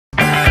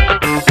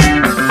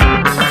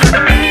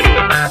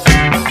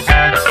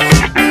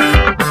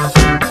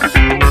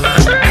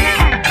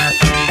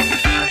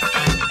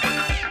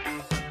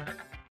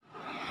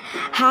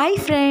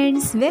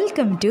Friends,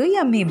 welcome to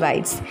yummy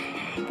bytes.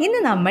 ഇന്ന്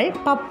നമ്മൾ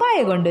പപ്പായ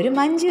കൊണ്ടൊരു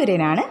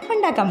മഞ്ചൂരിയനാണ്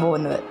ഉണ്ടാക്കാൻ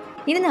പോകുന്നത്.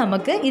 ഇനി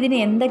നമുക്ക് ഇതിന്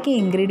എന്തൊക്കെ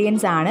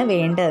ഇൻഗ്രീഡിയൻസ് ആണ്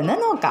വേണ്ടതെന്ന്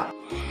നോക്കാം.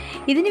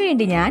 ഇതിനു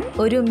വേണ്ടി ഞാൻ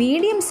ഒരു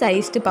മീഡിയം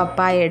സൈസ്ഡ്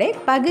പപ്പായയുടെ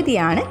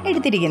പകുതിയാണ്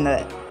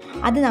എടുത്തിരിക്കുന്നത്.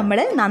 അത് നമ്മൾ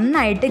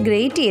നന്നായിട്ട്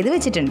ഗ്രേറ്റ് ചെയ്ത്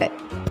വെച്ചിട്ടുണ്ട്.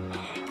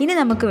 ഇനി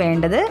നമുക്ക്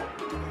വേണ്ടത്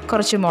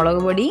കുറച്ച്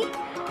മുളക് പൊടി,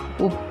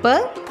 ഉപ്പ്,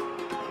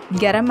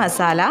 garam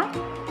masala,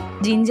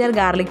 ginger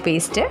garlic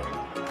paste,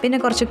 പിന്നെ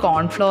കുറച്ച്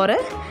കോൺഫ്ലോർ,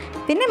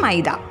 പിന്നെ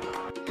മൈദ.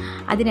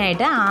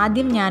 അതിനായിട്ട്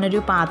ആദ്യം ഞാനൊരു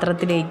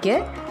പാത്രത്തിലേക്ക്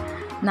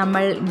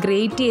നമ്മൾ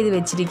ഗ്രേറ്റ് ചെയ്ത്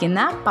വെച്ചിരിക്കുന്ന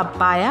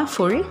പപ്പായ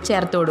ഫുൾ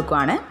ചേർത്ത്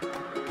കൊടുക്കുകയാണ്.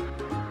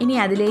 ഇനി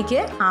അതിലേക്ക്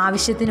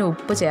ആവശ്യത്തിന്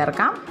ഉപ്പ്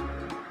ചേർക്കാം.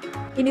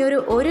 ഇനി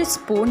ഒരു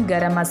സ്പൂൺ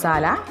ഗരം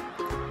മസാല,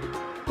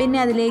 പിന്നെ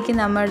അതിലേക്ക്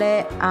നമ്മുടെ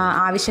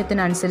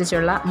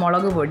ആവശ്യത്തിനനുസരിച്ചുള്ള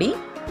മുളക് പൊടി,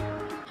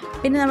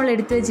 പിന്നെ നമ്മൾ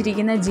എടുത്തു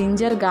വെച്ചിരിക്കുന്ന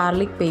ജിഞ്ചർ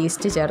ഗാർലിക്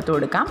പേസ്റ്റ് ചേർത്ത്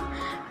കൊടുക്കാം.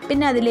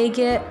 പിന്നെ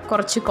അതിലേക്ക്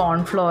കുറച്ച്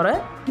കോൺഫ്ലോർ.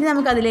 ഇനി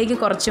നമുക്കതിലേക്ക്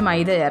കുറച്ച്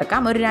മൈദ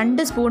ചേർക്കാം. ഒരു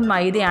 2 സ്പൂൺ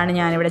മൈദയാണ്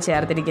ഞാനിവിടെ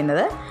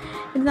ചേർത്തിരിക്കുന്നത്.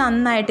 ഇത്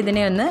നന്നായിട്ട്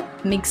ഇതിനെ ഒന്ന്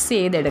മിക്സ്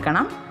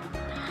ചെയ്തെടുക്കണം.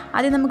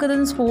 ആദ്യം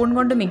നമുക്കിതൊന്ന് സ്പൂൺ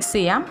കൊണ്ട് മിക്സ്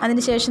ചെയ്യാം.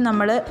 അതിനുശേഷം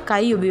നമ്മൾ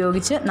കൈ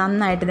ഉപയോഗിച്ച്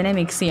നന്നായിട്ട് ഇതിനെ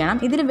മിക്സ് ചെയ്യണം.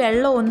 ഇതിൽ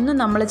വെള്ളമൊന്നും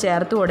നമ്മൾ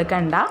ചേർത്ത്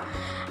കൊടുക്കണ്ട.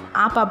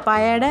 ആ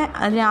പപ്പായയുടെ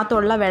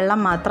അതിനകത്തുള്ള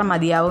വെള്ളം മാത്രം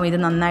മതിയാവും ഇത്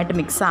നന്നായിട്ട്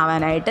മിക്സ്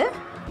ആവാനായിട്ട്.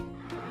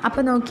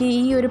 അപ്പോൾ നോക്കി,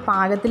 ഈ ഒരു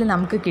പാകത്തിൽ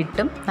നമുക്ക്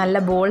കിട്ടും. നല്ല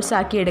ബോൾസ്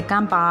ആക്കി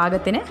എടുക്കാൻ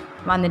പാകത്തിന്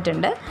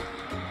വന്നിട്ടുണ്ട്.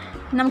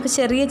 നമുക്ക്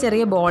ചെറിയ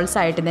ചെറിയ ബോൾസ്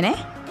ആയിട്ട് ഇതിനെ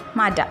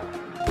മാറ്റാം.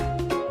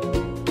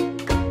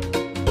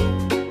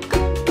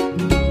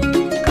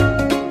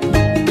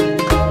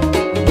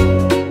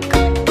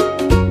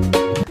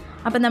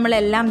 അപ്പോൾ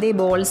നമ്മളെല്ലാം ഇതേ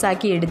ബോൾസ്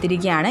ആക്കി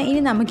എടുത്തിരിക്കുകയാണ്.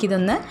 ഇനി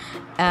നമുക്കിതൊന്ന്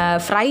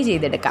ഫ്രൈ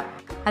ചെയ്തെടുക്കാം.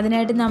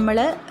 അതിനായിട്ട് നമ്മൾ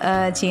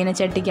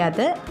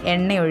ചീനച്ചട്ടിക്കകത്ത്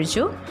എണ്ണ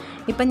ഒഴിച്ചു.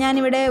 ഇപ്പം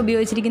ഞാനിവിടെ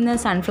ഉപയോഗിച്ചിരിക്കുന്നത്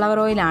സൺഫ്ലവർ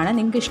ഓയിലാണ്.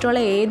 നിങ്ങൾക്ക്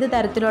ഇഷ്ടമുള്ള ഏത്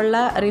തരത്തിലുള്ള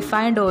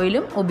റിഫൈൻഡ്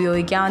ഓയിലും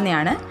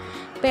ഉപയോഗിക്കാവുന്നതാണ്.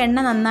 ഇപ്പോൾ എണ്ണ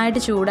നന്നായിട്ട്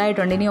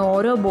ചൂടായിട്ടുണ്ട്. ഇനി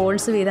ഓരോ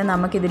ബോൾസ് വീതം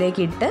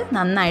നമുക്കിതിലേക്ക് ഇട്ട്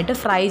നന്നായിട്ട്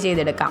ഫ്രൈ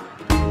ചെയ്തെടുക്കാം.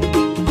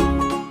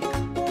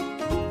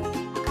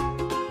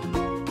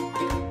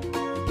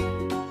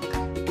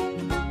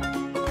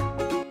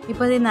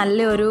 ഇപ്പോൾ ഇത്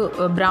നല്ലൊരു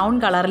ബ്രൗൺ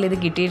കളറിൽ ഇത്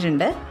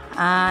കിട്ടിയിട്ടുണ്ട്.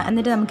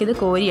 എന്നിട്ട് നമുക്കിത്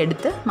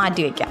കോരിയെടുത്ത്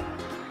മാറ്റി വയ്ക്കാം.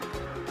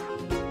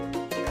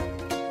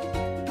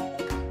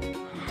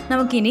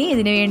 നമുക്കിനി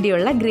ഇതിനു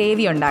വേണ്ടിയുള്ള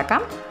ഗ്രേവി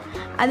ഉണ്ടാക്കാം.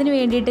 അതിന്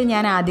വേണ്ടിയിട്ട്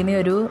ഞാൻ ആദ്യമേ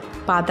ഒരു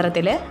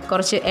പാത്രത്തിൽ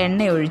കുറച്ച്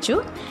എണ്ണ ഒഴിച്ചു.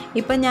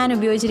 ഇപ്പം ഞാൻ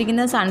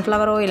ഉപയോഗിച്ചിരിക്കുന്നത്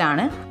സൺഫ്ലവർ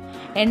ഓയിലാണ്.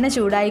 എണ്ണ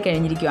ചൂടായി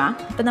കഴിഞ്ഞിരിക്കുക.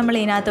 ഇപ്പം നമ്മൾ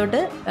ഇതിനകത്തോട്ട്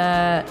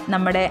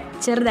നമ്മുടെ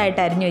ചെറുതായിട്ട്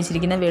അരിഞ്ഞു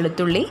വെച്ചിരിക്കുന്ന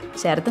വെളുത്തുള്ളി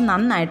ചേർത്ത്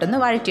നന്നായിട്ടൊന്ന്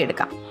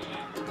വഴറ്റിയെടുക്കാം.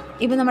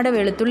 ഇപ്പം നമ്മുടെ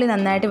വെളുത്തുള്ളി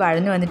നന്നായിട്ട്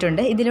വഴന്നു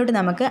വന്നിട്ടുണ്ട്. ഇതിലോട്ട്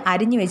നമുക്ക്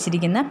അരിഞ്ഞു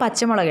വെച്ചിരിക്കുന്ന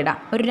പച്ചമുളക് ഇടാം.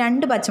 ഒരു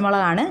 2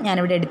 പച്ചമുളകാണ്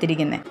ഞാനിവിടെ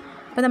എടുത്തിരിക്കുന്നത്.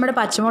 അപ്പോൾ നമ്മുടെ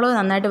പച്ചമുളക്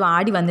നന്നായിട്ട്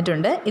വാടി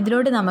വന്നിട്ടുണ്ട്.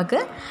 ഇതിലോട്ട് നമുക്ക്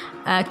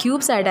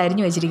ക്യൂബ്സ് ആയിട്ട്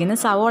അരിഞ്ഞു വെച്ചിരിക്കുന്ന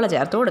സവോള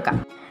ചേർത്ത് കൊടുക്കാം.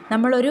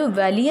 നമ്മളൊരു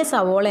വലിയ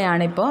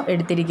സവോളയാണ് ഇപ്പോൾ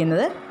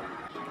എടുത്തിരിക്കുന്നത്.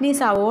 ഇനി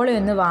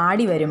സവോളയൊന്ന്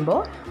വാടി വരുമ്പോൾ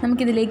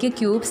നമുക്കിതിലേക്ക്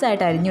ക്യൂബ്സ്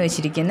ആയിട്ട് അരിഞ്ഞു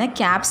വെച്ചിരിക്കുന്ന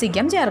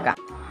ക്യാപ്സിക്കം ചേർക്കാം.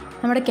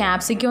 നമ്മുടെ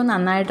ക്യാപ്സിക്കം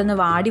നന്നായിട്ടൊന്ന്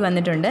വാടി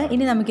വന്നിട്ടുണ്ട്.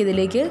 ഇനി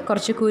നമുക്കിതിലേക്ക്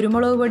കുറച്ച്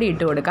കുരുമുളക് പൊടി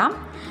ഇട്ട് കൊടുക്കാം.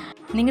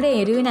 നിങ്ങളുടെ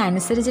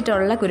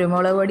എരിവിനനുസരിച്ചിട്ടുള്ള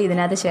കുരുമുളക് പൊടി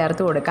ഇതിനകത്ത്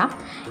ചേർത്ത് കൊടുക്കാം.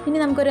 ഇനി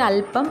നമുക്കൊരു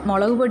അല്പം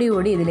മുളക് പൊടി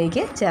കൂടി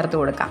ഇതിലേക്ക് ചേർത്ത്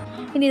കൊടുക്കാം.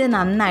 ഇനി ഇത്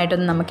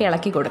നന്നായിട്ടൊന്ന് നമുക്ക്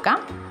ഇളക്കി കൊടുക്കാം.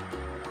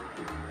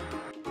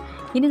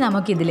 ഇനി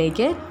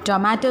നമുക്കിതിലേക്ക്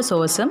ടൊമാറ്റോ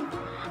സോസും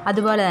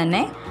അതുപോലെ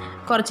തന്നെ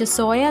കുറച്ച്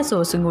സോയ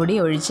സോസും കൂടി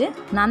ഒഴിച്ച്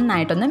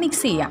നന്നായിട്ടൊന്ന്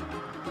മിക്സ് ചെയ്യാം.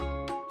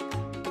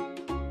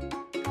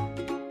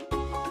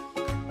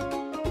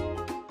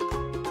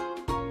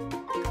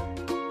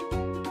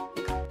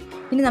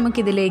 ഇനി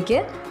നമുക്കിതിലേക്ക്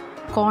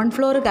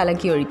കോൺഫ്ലോർ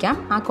കലക്കി ഒഴിക്കാം.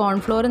 ആ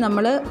കോൺഫ്ലോർ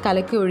നമ്മൾ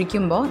കലക്കി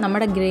ഒഴിക്കുമ്പോൾ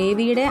നമ്മുടെ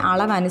ഗ്രേവിയുടെ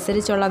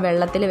അളവനുസരിച്ചുള്ള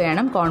വെള്ളത്തിൽ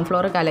വേണം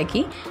കോൺഫ്ലോർ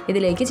കലക്കി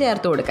ഇതിലേക്ക്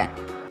ചേർത്ത് കൊടുക്കാൻ.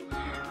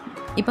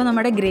 ഇപ്പോൾ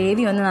നമ്മുടെ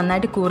ഗ്രേവി ഒന്ന്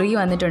നന്നായിട്ട് കുറുകി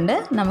വന്നിട്ടുണ്ട്.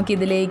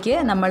 നമുക്കിതിലേക്ക്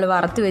നമ്മൾ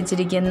വറുത്ത്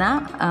വെച്ചിരിക്കുന്ന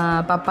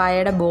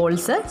പപ്പായയുടെ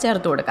ബോൾസ്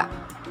ചേർത്ത് കൊടുക്കാം.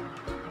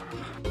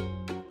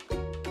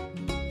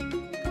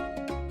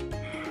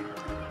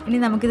 ഇനി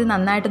നമുക്കിത്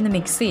നന്നായിട്ടൊന്ന്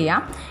മിക്സ്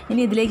ചെയ്യാം.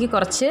 ഇനി ഇതിലേക്ക്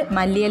കുറച്ച്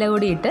മല്ലിയില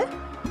കൂടി ഇട്ട്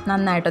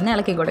നന്നായിട്ടൊന്ന്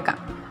ഇളക്കി കൊടുക്കാം.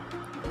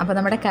 അപ്പോൾ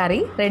നമ്മുടെ കറി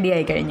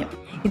റെഡിയായി കഴിഞ്ഞു.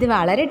 ഇത്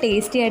വളരെ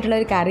ടേസ്റ്റി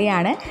ആയിട്ടുള്ളൊരു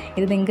കറിയാണ്.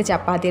 ഇത് നിങ്ങൾക്ക്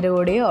ചപ്പാത്തിയുടെ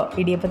കൂടെയോ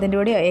ഇടിയപ്പത്തിൻ്റെ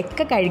കൂടെയോ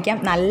ഒക്കെ കഴിക്കാം.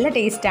 നല്ല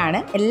ടേസ്റ്റാണ്.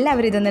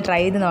 എല്ലാവരും ഇതൊന്ന്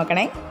ട്രൈ ചെയ്ത്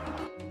നോക്കണേ.